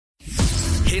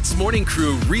Hits Morning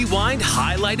Crew Rewind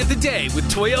Highlight of the Day with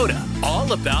Toyota.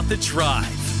 All about the drive.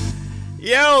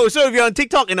 Yo, so if you're on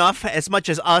TikTok enough, as much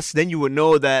as us, then you would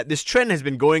know that this trend has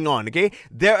been going on, okay?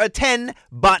 There are 10,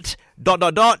 but ...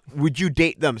 would you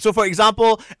date them? So for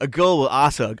example, a girl will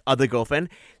ask her other girlfriend,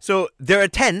 so there are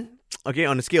 10, okay,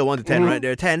 on a scale of 1 to 10, right?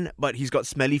 There are 10, but he's got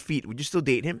smelly feet. Would you still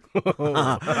date him?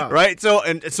 Right? So,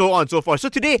 and so on and so forth. So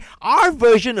today, our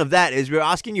version of that is we're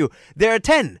asking you, there are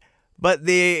 10, but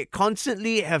they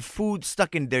constantly have food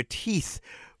stuck in their teeth.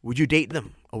 Would you date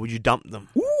them or would you dump them?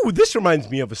 Ooh, this reminds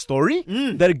me of a story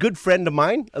that a good friend of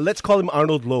mine, let's call him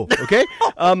Arnold Lowe, okay?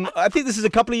 I think this is a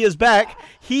couple of years back.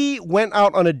 He went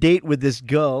out on a date with this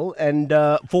girl, and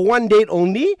for one date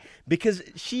only, because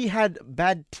she had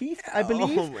bad teeth, I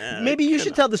believe. Oh, man, Maybe you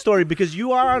should tell the story because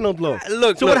you are Arnold Lowe.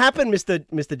 Look, what happened, Mr.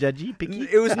 Judgy Picky?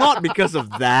 It was not because of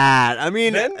that. I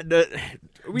mean,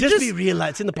 Just be real,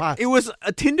 it's in the past. It was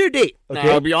a Tinder date. Okay.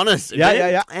 I'll be honest. Yeah, okay? yeah,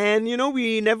 yeah. And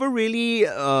we never really,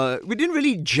 we didn't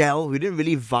really gel. We didn't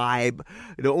really vibe.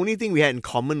 The only thing we had in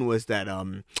common was that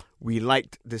we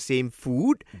liked the same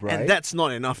food, Right. and that's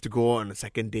not enough to go on a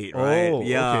second date, right? Oh,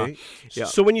 Yeah. okay. Yeah.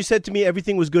 So when you said to me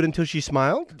everything was good until she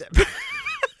smiled?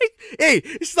 Hey,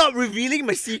 stop revealing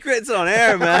my secrets on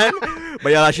air, man.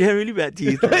 But yeah, she had really bad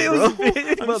teeth. Bro.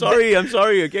 I'm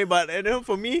sorry, okay? But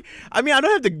for me, I mean, I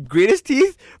don't have the greatest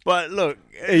teeth, but look.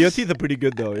 Hey, your teeth are pretty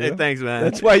good though. Hey, thanks, man.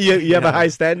 That's why you have a high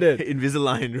standard.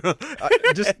 Invisalign, bro.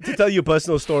 Just to tell you a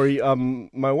personal story,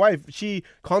 my wife, she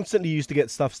constantly used to get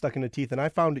stuff stuck in her teeth, and I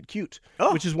found it cute,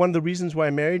 which is one of the reasons why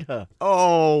I married her.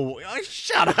 Oh,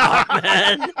 shut up,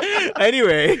 man.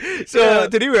 Anyway, so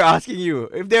today we're asking you,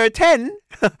 if there are 10,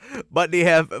 but they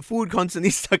have food constantly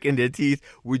stuck in their teeth,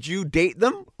 would you date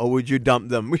them or would you dump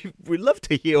them? We'd love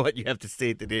to hear what you have to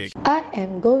say today. I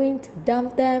am going to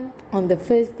dump them on the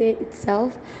first date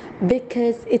itself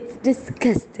because it's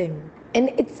disgusting and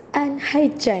it's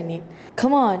unhygienic.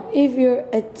 Come on, if you're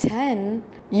a 10,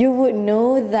 you would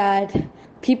know that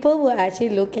people will actually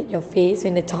look at your face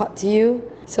when they talk to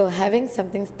you. So having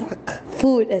something stuck,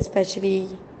 food especially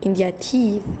in their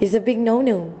teeth, is a big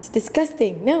no-no. It's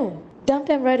disgusting. No, dump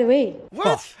them right away.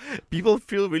 What? People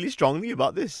feel really strongly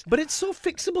about this. But it's so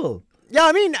fixable. Yeah,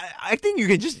 I mean, I think you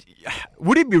can just...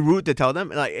 Would it be rude to tell them,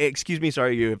 like, hey, excuse me,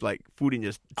 sorry, you have, like, food in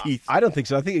your teeth? I don't think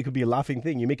so. I think it could be a laughing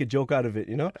thing. You make a joke out of it,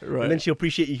 you know? Right. And then she'll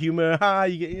appreciate your humor.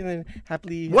 You get,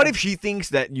 happily... What if she thinks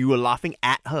that you were laughing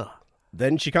at her?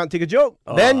 Then she can't take a joke.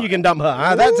 Then you can dump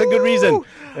her. That's a good reason.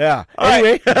 Yeah.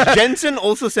 Anyway. Right. Jensen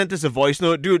also sent us a voice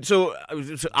note. Dude, so I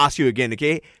was to ask you again,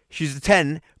 okay? She's a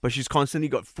 10, but she's constantly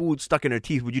got food stuck in her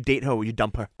teeth. Would you date her or would you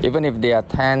dump her? Even if they are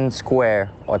 10 square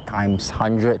or times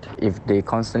 100, if they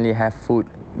constantly have food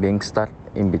being stuck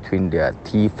in between their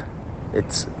teeth,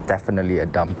 it's definitely a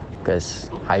dump. Because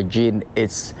hygiene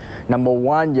is number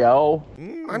one, yo.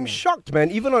 I'm shocked,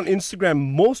 man. Even on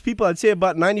Instagram, most people, I'd say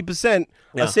about 90%,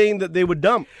 are saying that they would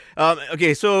dump.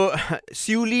 Okay, so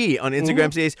Siu Lee on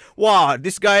Instagram says, wow,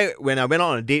 this guy, when I went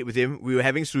on a date with him, we were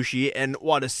having sushi, and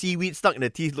wow, the seaweed stuck in the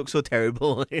teeth looked so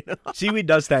terrible. You know? Seaweed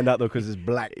does stand out, though, because it's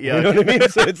black. Yeah. You know what I mean?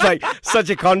 So it's like such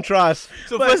a contrast.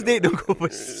 So first date, don't go for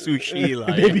sushi.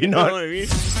 Like, Maybe you not. know what I mean?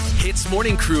 Hits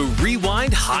Morning Crew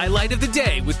Rewind Highlight of the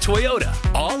Day with Toyota.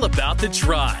 All about the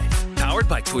drive. Powered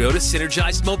by Toyota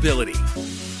Synergized Mobility.